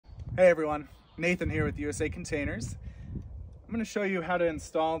Hey everyone, Nathan here with USA Containers. I'm going to show you how to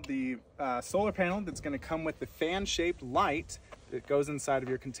install the solar panel that's going to come with the fan-shaped light that goes inside of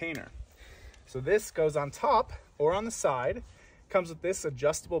your container. So this goes on top or on the side, comes with this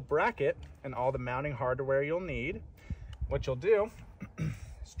adjustable bracket and all the mounting hardware you'll need. What you'll do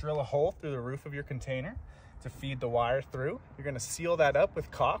is drill a hole through the roof of your container to feed the wire through. You're going to seal that up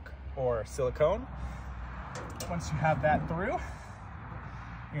with caulk or silicone. Once you have that through,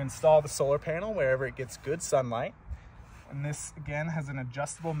 you install the solar panel wherever it gets good sunlight. And this again has an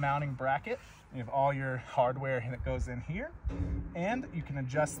adjustable mounting bracket. You have all your hardware that goes in here. And you can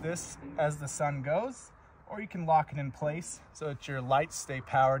adjust this as the sun goes, or you can lock it in place so that your lights stay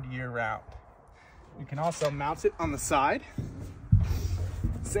powered year round. You can also mount it on the side.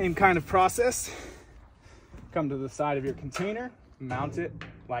 Same kind of process. Come to the side of your container, mount it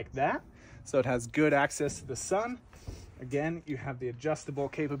like that so it has good access to the sun. Again, you have the adjustable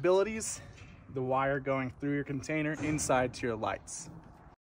capabilities, the wire going through your container inside to your lights.